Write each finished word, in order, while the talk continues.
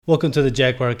Welcome to the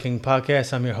Jaguar King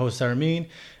podcast. I'm your host Armin,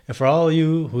 and for all of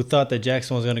you who thought that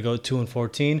Jackson was going to go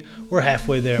 2-14, we're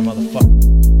halfway there, motherfucker.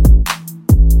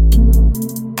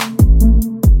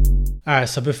 All right,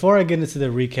 so before I get into the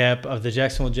recap of the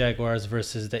Jacksonville Jaguars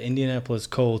versus the Indianapolis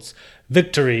Colts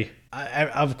victory,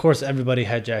 of course everybody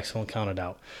had Jacksonville counted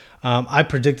out. I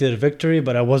predicted a victory,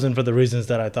 but I wasn't for the reasons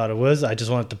that I thought it was. I just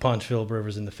wanted to punch Philip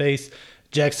Rivers in the face.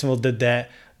 Jacksonville did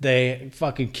that. They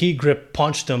fucking key grip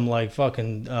punched him like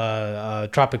fucking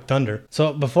Tropic Thunder.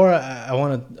 So before I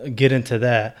want to get into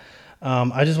that,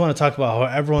 I just want to talk about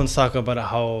how everyone's talking about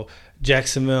how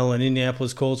Jacksonville and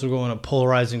Indianapolis Colts are going in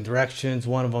polarizing directions.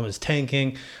 One of them is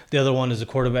tanking. The other one is a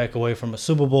quarterback away from a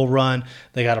Super Bowl run.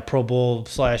 They got a Pro Bowl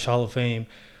 / Hall of Fame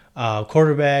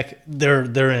quarterback.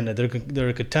 They're in it. They're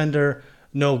a contender.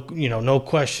 No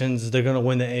questions. They're going to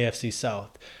win the AFC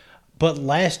South. But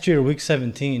last year, Week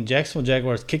 17, Jacksonville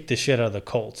Jaguars kicked the shit out of the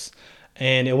Colts.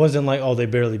 And it wasn't like, they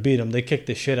barely beat them. They kicked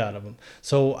the shit out of them.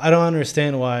 So I don't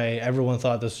understand why everyone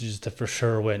thought this was just a for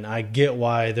sure win. I get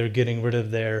why they're getting rid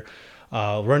of their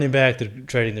running back. They're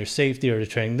trading their safety, or they're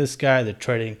trading this guy. They're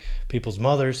trading people's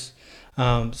mothers.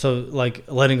 So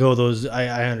letting go of those,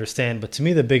 I understand. But to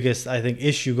me, the biggest, I think,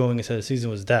 issue going into the season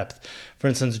was depth. For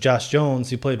instance, Josh Jones,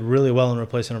 he played really well in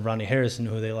replacement of Ronnie Harrison,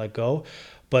 who they let go.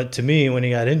 But to me, when he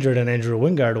got injured and Andrew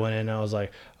Wingard went in, I was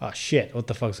like, oh, shit, what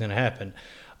the fuck's going to happen?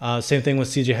 Same thing with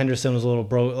C.J. Henderson was a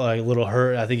little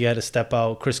hurt. I think he had to step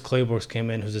out. Chris Claybrooks came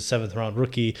in, who's a 7th-round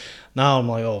rookie. Now I'm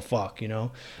like, oh, fuck,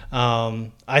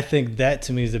 I think that,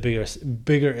 to me, is the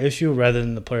bigger issue rather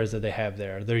than the players that they have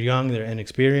there. They're young, they're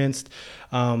inexperienced,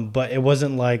 but it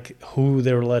wasn't like who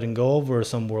they were letting go of were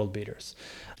some world beaters.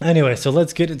 Anyway, so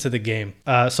let's get into the game.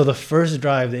 So the first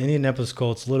drive, the Indianapolis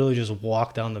Colts literally just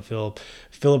walked down the field.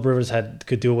 Philip Rivers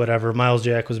could do whatever. Myles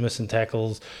Jack was missing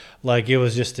tackles. It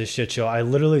was just a shit show. I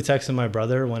literally texted my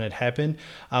brother when it happened.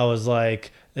 I was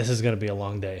like, this is going to be a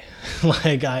long day.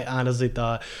 I honestly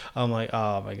thought, I'm like,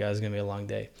 oh my God, it's going to be a long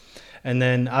day. And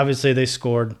then obviously they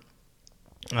scored.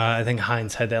 I think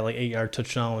Hines had that 8-yard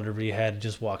touchdown, whatever he had,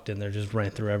 just walked in there, just ran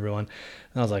through everyone.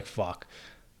 And I was like, fuck.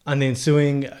 On the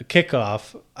ensuing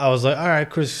kickoff, I was like, all right,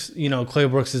 Chris,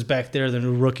 Claybrooks is back there, the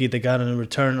new rookie. They got him in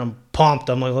return. I'm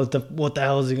pumped. I'm like, what the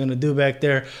hell is he going to do back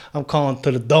there? I'm calling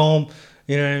to the dome.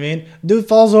 You know what I mean? Dude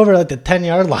falls over at the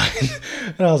 10-yard line.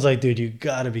 And I was like, dude, you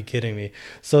got to be kidding me.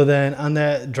 So then on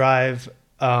that drive,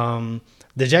 the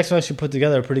Jacksonville actually put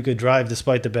together a pretty good drive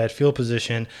despite the bad field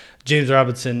position. James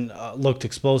Robinson looked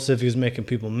explosive. He was making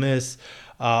people miss.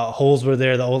 Holes were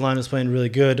there. The O-line was playing really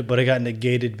good, but it got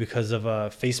negated because of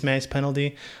a face mask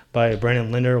penalty by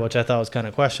Brandon Linder, which I thought was kind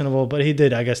of questionable. But he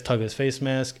did, I guess, tug his face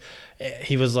mask.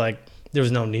 He was like, there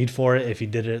was no need for it if he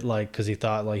did it, because he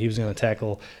thought he was going to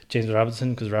tackle James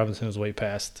Robinson, because Robinson was way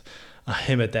past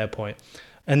him at that point.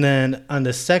 And then on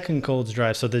the second Colts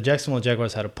drive, so the Jacksonville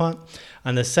Jaguars had a punt.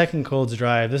 On the second Colts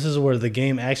drive, this is where the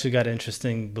game actually got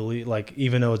interesting,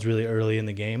 even though it's really early in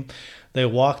the game. They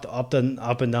walked up and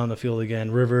down the field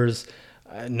again. Rivers,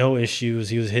 no issues.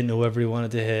 He was hitting whoever he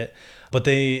wanted to hit. But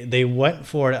they went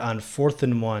for it on 4th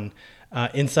and 1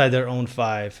 inside their own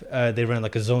 5. They ran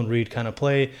a zone read kind of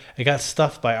play. It got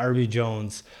stuffed by R.B.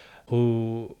 Jones,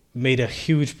 who made a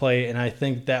huge play, and I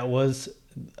think that was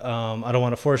I don't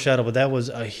want to foreshadow, but that was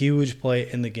a huge play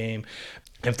in the game.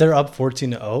 If they're up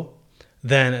 14-0,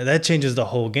 then that changes the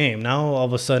whole game. Now, all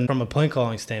of a sudden, from a play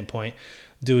calling standpoint,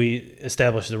 do we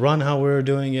establish the run how we were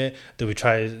doing it? Do we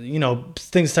try,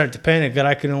 things start to panic. That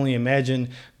I can only imagine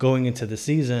going into the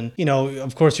season.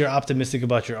 Of course, you're optimistic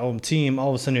about your own team. All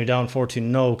of a sudden, you're down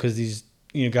 14-0 because these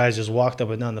guys just walked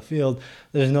up and down the field.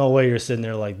 There's no way you're sitting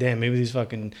there like, damn, maybe these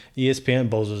fucking ESPN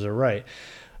bozos are right.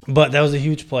 But that was a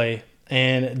huge play.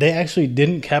 And they actually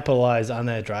didn't capitalize on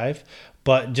that drive,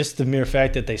 but just the mere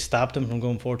fact that they stopped them from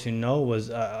going 14-0 was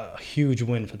a huge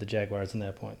win for the Jaguars in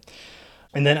that point.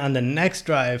 And then on the next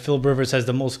drive, Philip Rivers has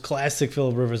the most classic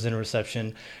Philip Rivers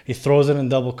interception. He throws it in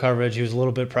double coverage. He was a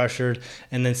little bit pressured.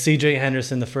 And then C.J.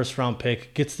 Henderson, the first-round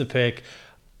pick, gets the pick.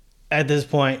 At this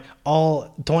point,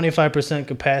 all 25%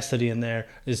 capacity in there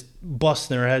is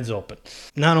busting their heads open.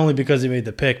 Not only because he made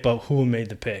the pick, but who made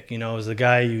the pick. It was the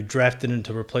guy you drafted in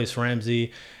to replace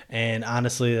Ramsey. And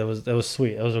honestly, that was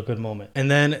sweet. That was a good moment. And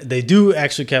then they do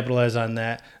actually capitalize on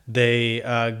that. They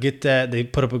get that. They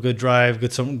put up a good drive,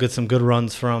 get some good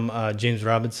runs from James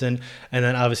Robinson. And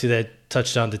then obviously that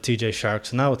touchdown to TJ Shark.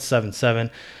 So now it's 7-7.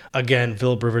 Again,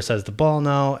 Philip Rivers has the ball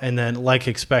now. And then, like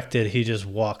expected, he just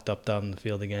walked up down the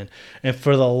field again. And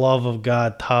for the love of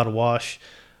God, Todd Wash,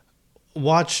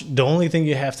 watch, the only thing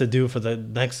you have to do for the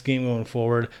next game going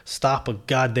forward, stop a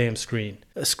goddamn screen.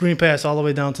 A screen pass all the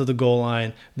way down to the goal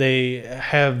line. They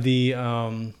have the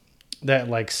that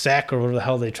like sack or whatever the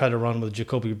hell they tried to run with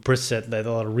Jacoby Brissett, that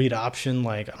little read option,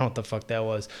 like I don't know what the fuck that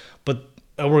was, but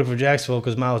it worked for Jacksonville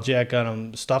because Miles Jack got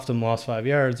him, stuffed him, lost 5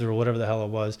 yards or whatever the hell it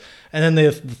was, and then they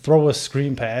throw a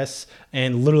screen pass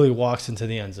and literally walks into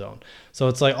the end zone. So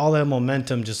it's like all that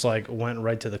momentum just like went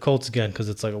right to the Colts again, because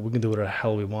it's like we can do whatever the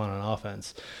hell we want on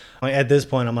offense. Like at this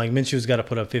point, I'm like, Minshew's got to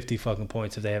put up 50 fucking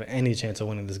points if they have any chance of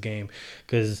winning this game,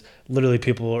 because literally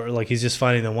people are like, he's just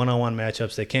finding the one-on-one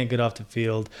matchups. They can't get off the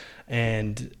field,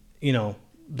 and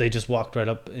they just walked right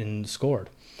up and scored.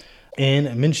 And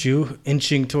Minshew,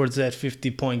 inching towards that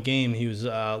 50-point game he was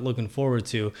looking forward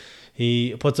to,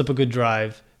 he puts up a good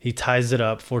drive. He ties it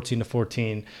up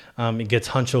 14-14. He gets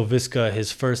Huncho Viska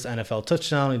his first NFL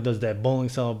touchdown. He does that bowling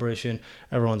celebration.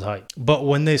 Everyone's hyped. But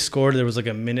when they scored, there was like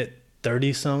a minute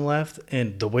 30-some left,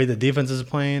 and the way the defense is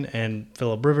playing and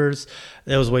Phillip Rivers,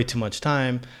 that was way too much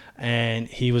time, and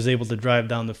he was able to drive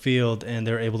down the field, and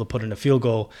they were able to put in a field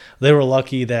goal. They were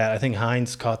lucky that I think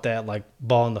Hines caught that like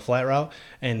ball in the flat route,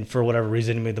 and for whatever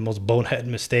reason he made the most bonehead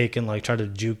mistake and like tried to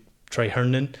juke Trey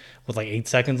Herndon with like 8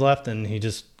 seconds left, and he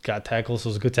just got tackled. So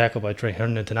it was a good tackle by Trey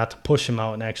Herndon to not to push him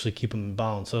out and actually keep him in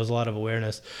bounds. So there's a lot of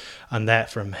awareness on that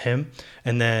from him.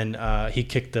 And then he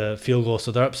kicked the field goal.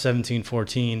 So they're up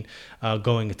 17-14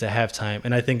 going into halftime.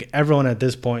 And I think everyone at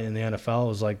this point in the NFL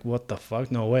was like, what the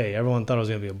fuck? No way. Everyone thought it was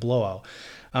going to be a blowout.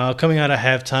 Coming out of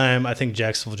halftime, I think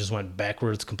Jacksonville just went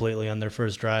backwards completely on their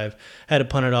first drive, had to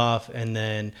punt it off, and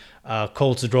then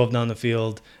Colts drove down the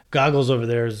field. Goggles over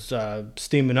there is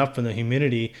steaming up from the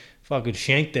humidity, fucking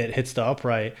shanked it, hits the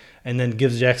upright, and then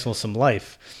gives Jacksonville some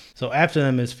life. So after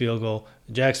that missed field goal,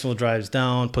 Jacksonville drives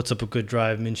down, puts up a good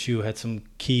drive. Minshew had some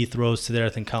key throws to there. I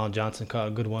think Colin Johnson caught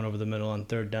a good one over the middle on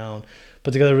third down.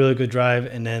 Put together a really good drive,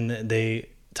 and then they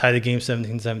tie the game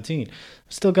 17-17.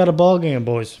 Still got a ball game,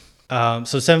 boys.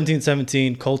 So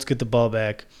 17-17, Colts get the ball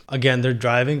back. Again, they're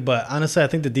driving, but honestly, I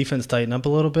think the defense tightened up a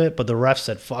little bit, but the ref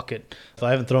said, fuck it. So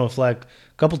I haven't thrown a flag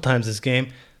a couple times this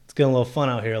game. It's getting a little fun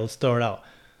out here. Let's throw it out.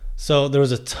 So there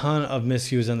was a ton of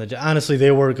miscues on the. Honestly, they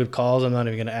were good calls. I'm not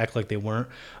even going to act like they weren't.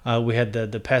 We had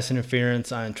the pass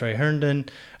interference on Trey Herndon,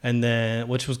 and then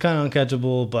which was kind of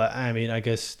uncatchable, but I mean, I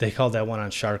guess they called that one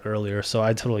on Shark earlier, so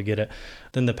I totally get it.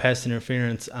 Then the pass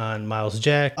interference on Miles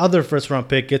Jack, other first-round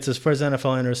pick, gets his first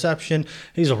NFL interception.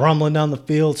 He's rumbling down the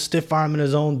field, stiff-arming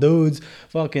his own dudes,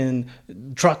 fucking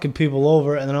trucking people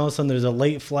over, and then all of a sudden there's a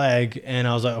late flag, and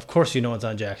I was like, of course you know it's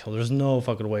on Jacksonville. There's no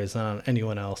fucking way it's not on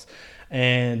anyone else.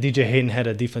 And DJ Hayden had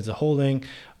a defensive holding.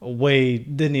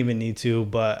 Wade didn't even need to,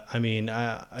 but I mean,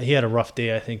 he had a rough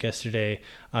day, I think, yesterday.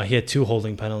 He had 2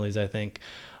 holding penalties, I think.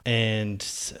 And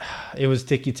it was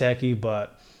ticky-tacky,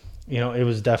 but, it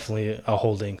was definitely a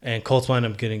holding. And Colts wind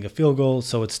up getting a field goal,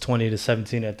 so it's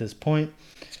 20-17 at this point.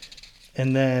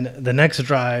 And then the next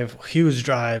drive, huge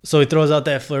drive. So he throws out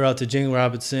that flare out to Jing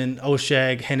Robinson.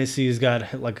 Oshag, Hennessy's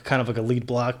got like kind of like a lead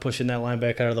block pushing that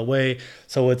linebacker out of the way.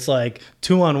 So it's like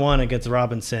 2-on-1 against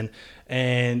Robinson.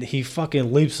 And he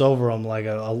fucking leaps over him like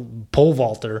a pole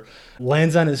vaulter,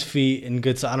 lands on his feet and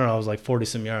gets, I don't know, it was like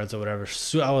 40-some yards or whatever.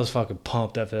 So I was fucking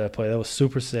pumped after that play. That was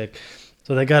super sick.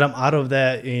 So they got him out of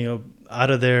that, out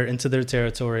of there into their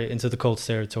territory, into the Colts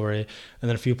territory. And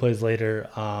then a few plays later,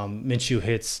 Minshew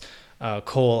hits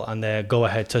Cole on that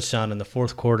go-ahead touchdown in the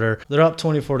fourth quarter. They're up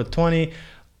 24-20.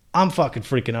 I'm fucking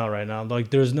freaking out right now. Like,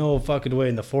 there's no fucking way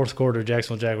in the fourth quarter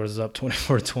Jacksonville Jaguars is up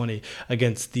 24-20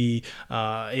 against the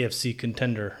AFC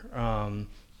contender.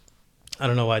 I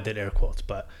don't know why I did air quotes,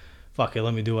 but fuck it,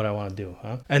 let me do what I want to do,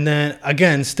 huh? And then,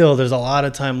 again, still, there's a lot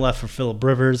of time left for Phillip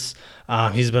Rivers.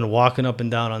 He's been walking up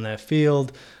and down on that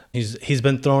field. He's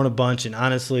been throwing a bunch, and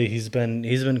honestly, he's been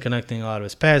connecting a lot of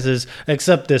his passes,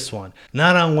 except this one.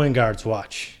 Not on Wingard's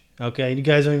watch, okay? You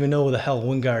guys don't even know who the hell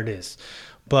Wingard is.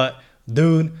 But,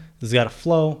 dude, he's got a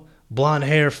flow, blonde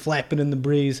hair flapping in the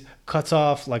breeze, cuts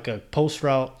off like a post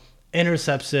route,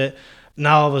 intercepts it.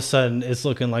 Now all of a sudden, it's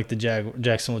looking like the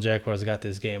Jacksonville Jaguars got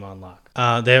this game on lock.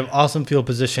 They have awesome field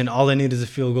position. All they need is a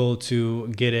field goal to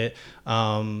get it,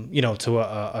 to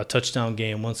a touchdown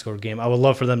game, one-score game. I would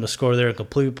love for them to score there and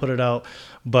completely put it out,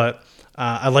 but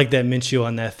I like that Minshew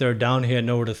on that third down. He had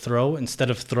nowhere to throw.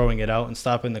 Instead of throwing it out and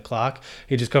stopping the clock,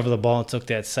 he just covered the ball and took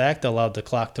that sack that allowed the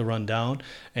clock to run down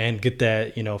and get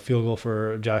that, field goal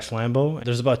for Josh Lambo.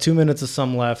 There's about 2 minutes of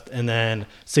some left, and then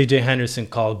C.J. Henderson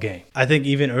called game. I think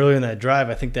even earlier in that drive,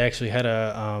 I think they actually had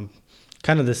a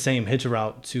kind of the same hitch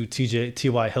route to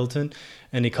T.Y. Hilton,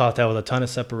 and he caught that with a ton of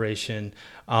separation.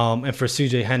 And for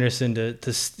CJ Henderson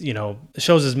to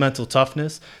shows his mental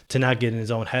toughness to not get in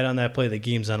his own head on that play. The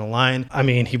game's on the line. I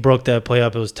mean, he broke that play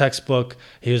up. It was textbook.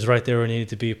 He was right there where he needed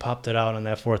to be. Popped it out on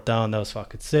that fourth down. That was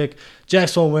fucking sick.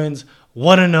 Jacksonville wins.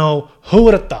 1-0. Who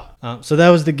would have thought? So that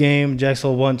was the game.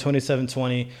 Jacksonville won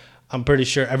 27-20. I'm pretty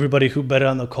sure everybody who betted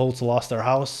on the Colts lost their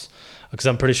house, because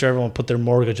I'm pretty sure everyone put their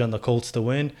mortgage on the Colts to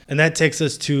win. And that takes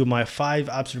us to my 5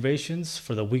 observations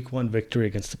for the Week 1 victory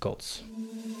against the Colts.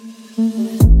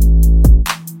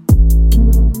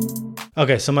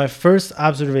 Okay, so my first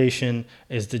observation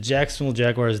is the Jacksonville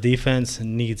Jaguars defense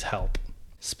needs help.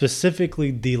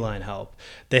 Specifically D-line help.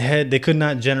 They could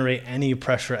not generate any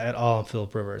pressure at all on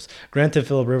Phillip Rivers. Granted,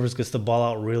 Phillip Rivers gets the ball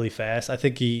out really fast. I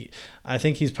think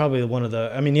he's probably one of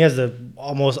the, he has the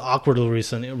almost awkward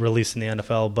release in the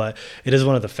NFL, but it is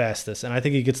one of the fastest. And I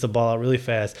think he gets the ball out really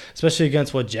fast, especially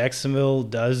against what Jacksonville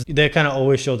does. They kind of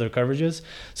always show their coverages.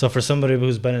 So for somebody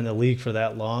who's been in the league for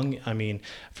that long,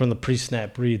 from the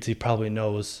pre-snap reads, he probably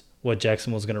knows what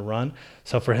Jacksonville's going to run.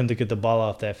 So for him to get the ball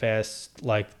off that fast,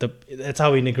 that's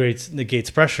how he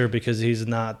negates pressure, because he's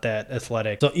not that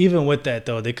athletic. So even with that,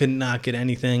 though, they could not get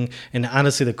anything. And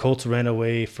honestly, the Colts ran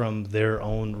away from their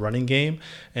own running game,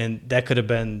 and that could have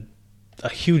been a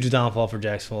huge downfall for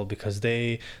Jacksonville, because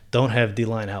they don't have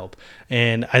D-line help.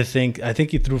 And I think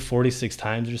he threw 46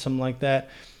 times or something like that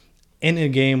in a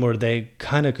game where they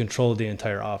kind of controlled the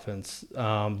entire offense.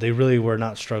 They really were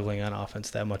not struggling on offense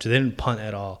that much. They didn't punt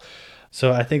at all.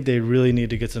 So I think they really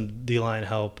need to get some D-line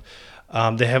help.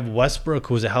 They have Westbrook,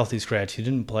 who was a healthy scratch. He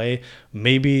didn't play.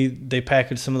 Maybe they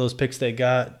package some of those picks they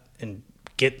got and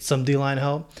get some D-line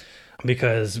help,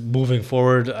 because moving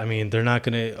forward, they're not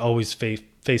going to always face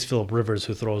Phillip Rivers,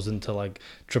 who throws into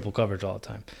triple coverage all the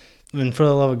time. And for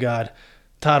the love of God,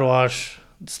 Todd Wash,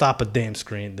 stop a damn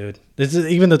screen, dude.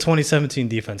 Even the 2017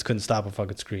 defense couldn't stop a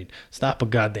fucking screen. Stop a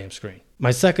goddamn screen.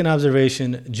 My second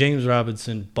observation, James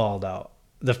Robinson balled out.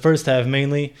 The first half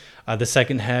mainly. The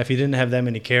second half, he didn't have that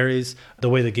many carries, the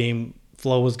way the game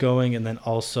flow was going. And then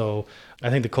also,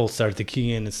 I think the Colts started to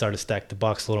key in and started to stack the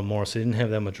box a little more, so he didn't have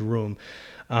that much room.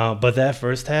 But that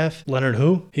first half,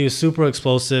 he was super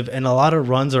explosive, and a lot of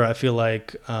runs where I feel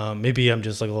like maybe I'm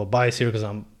just a little biased here because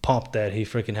I'm pumped that he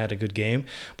freaking had a good game.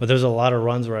 But there's a lot of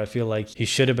runs where I feel like he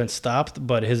should have been stopped,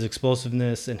 but his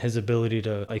explosiveness and his ability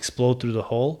to explode through the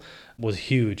hole was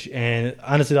huge. And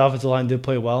honestly, the offensive line did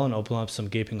play well and open up some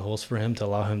gaping holes for him to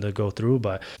allow him to go through.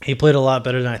 But he played a lot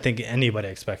better than I think anybody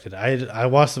expected. I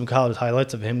watched some college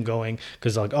highlights of him going,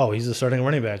 because he's a starting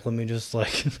running back. Let me just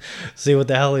see what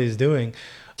the hell he's doing.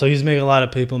 So he's making a lot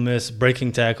of people miss,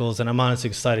 breaking tackles, and I'm honestly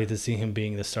excited to see him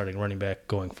being the starting running back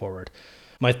going forward.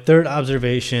 My third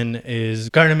observation is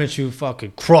Gardner Minshew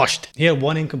fucking crushed. He had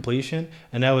one incompletion,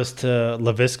 and that was to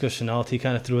Laviska Shenault. He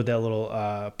kind of threw that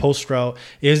little post route.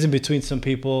 It was in between some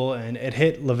people, and it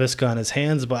hit Laviska on his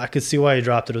hands, but I could see why he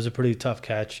dropped it. It was a pretty tough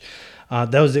catch.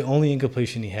 That was the only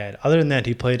incompletion he had. Other than that,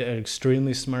 he played an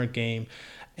extremely smart game.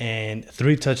 And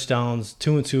 3 touchdowns,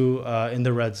 2 and 2 in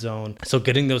the red zone. So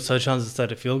getting those touchdowns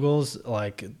instead of field goals,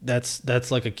 that's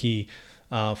a key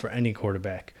for any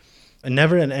quarterback. And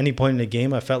never at any point in the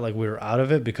game I felt like we were out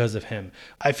of it because of him.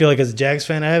 I feel like as a Jags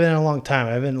fan, I haven't in a long time.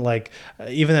 I haven't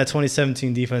even that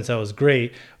 2017 defense that was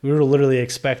great. We were literally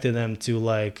expecting them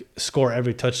to score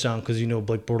every touchdown, because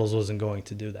Blake Bortles wasn't going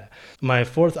to do that. My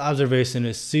fourth observation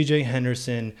is CJ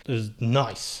Henderson is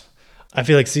nice. I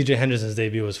feel like C.J. Henderson's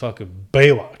debut was fucking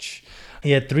Baywatch.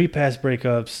 He had 3 pass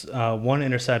breakups, 1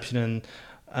 interception,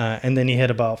 and then he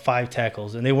had about 5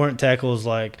 tackles. And they weren't tackles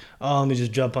let me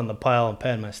just jump on the pile and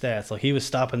pad my stats. He was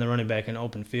stopping the running back in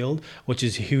open field, which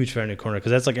is huge for any corner,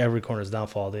 because that's every corner's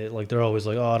downfall. They're always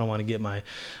I don't want to get my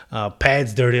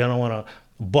pads dirty. I don't want to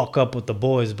buck up with the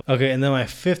boys. Okay, and then my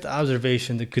fifth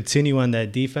observation, to continue on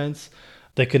that defense,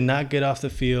 they could not get off the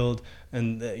field.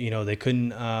 And, they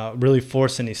couldn't really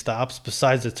force any stops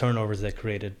besides the turnovers they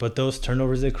created. But those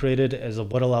turnovers they created is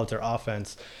what allowed their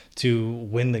offense to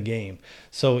win the game.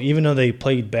 So even though they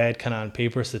played bad kind of on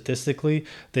paper statistically,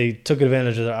 they took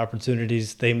advantage of their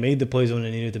opportunities. They made the plays when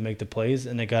they needed to make the plays,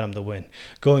 and they got them to win.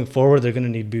 Going forward, they're going to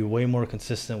need to be way more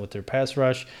consistent with their pass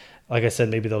rush. Like I said,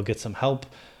 maybe they'll get some help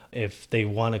if they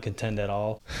want to contend at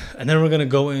all. And then we're going to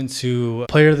go into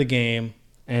player of the game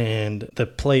and the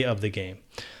play of the game.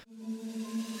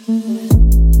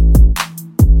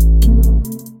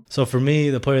 So for me,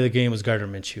 the player of the game was Gardner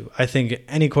Minshew. I think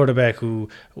any quarterback who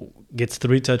gets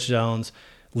 3 touchdowns,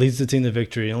 leads the team to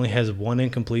victory, only has 1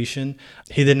 incompletion.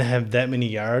 He didn't have that many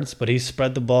yards, but he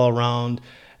spread the ball around,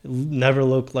 never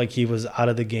looked like he was out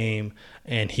of the game,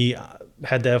 and he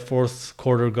had that fourth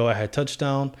quarter go-ahead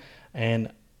touchdown.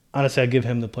 And honestly, I give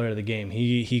him the player of the game.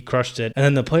 He crushed it. And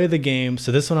then the play of the game.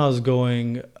 So this one I was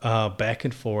going back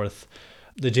and forth,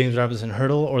 the James Robinson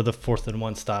hurdle or the 4th and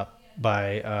 1 stop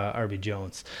by RB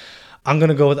Jones. I'm going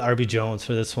to go with RB Jones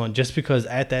for this one just because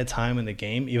at that time in the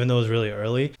game, even though it was really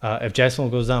early, if Jacksonville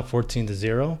goes down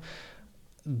 14-0,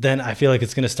 then I feel like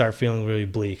it's going to start feeling really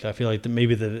bleak. I feel like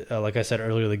maybe like I said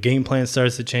earlier, the game plan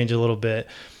starts to change a little bit.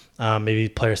 Maybe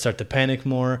players start to panic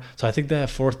more. So I think that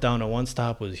 4th down and 1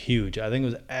 stop was huge. I think it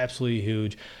was absolutely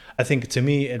huge. I think to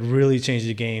me, it really changed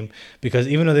the game because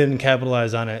even though they didn't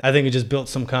capitalize on it, I think it just built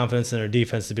some confidence in their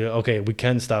defense to be like, okay, we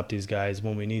can stop these guys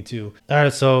when we need to. All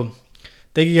right, so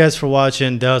thank you guys for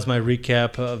watching. That was my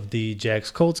recap of the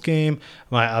Jags-Colts game,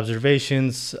 my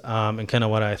observations, and kind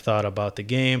of what I thought about the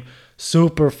game.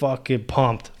 Super fucking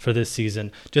pumped for this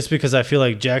season just because I feel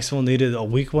like Jacksonville needed a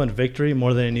week 1 victory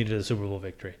more than it needed a Super Bowl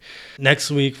victory. Next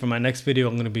week, for my next video,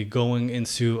 I'm going to be going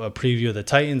into a preview of the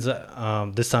Titans.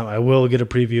 This time I will get a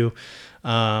preview.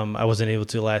 I wasn't able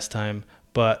to last time,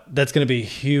 but that's going to be a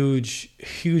huge,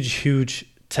 huge, huge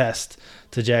test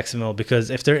to Jacksonville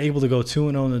because if they're able to go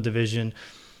 2-0 in the division,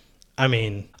 I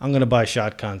mean, I'm going to buy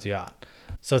Shotgun's yacht.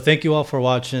 So thank you all for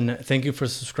watching. Thank you for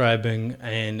subscribing.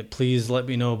 And please let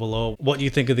me know below what you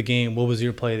think of the game. What was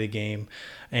your play of the game?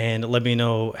 And let me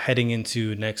know heading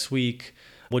into next week.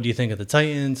 What do you think of the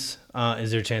Titans?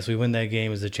 Is there a chance we win that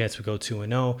game? Is there a chance we go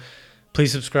 2-0?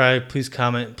 Please subscribe. Please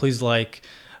comment. Please like.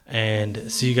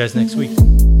 And see you guys next week.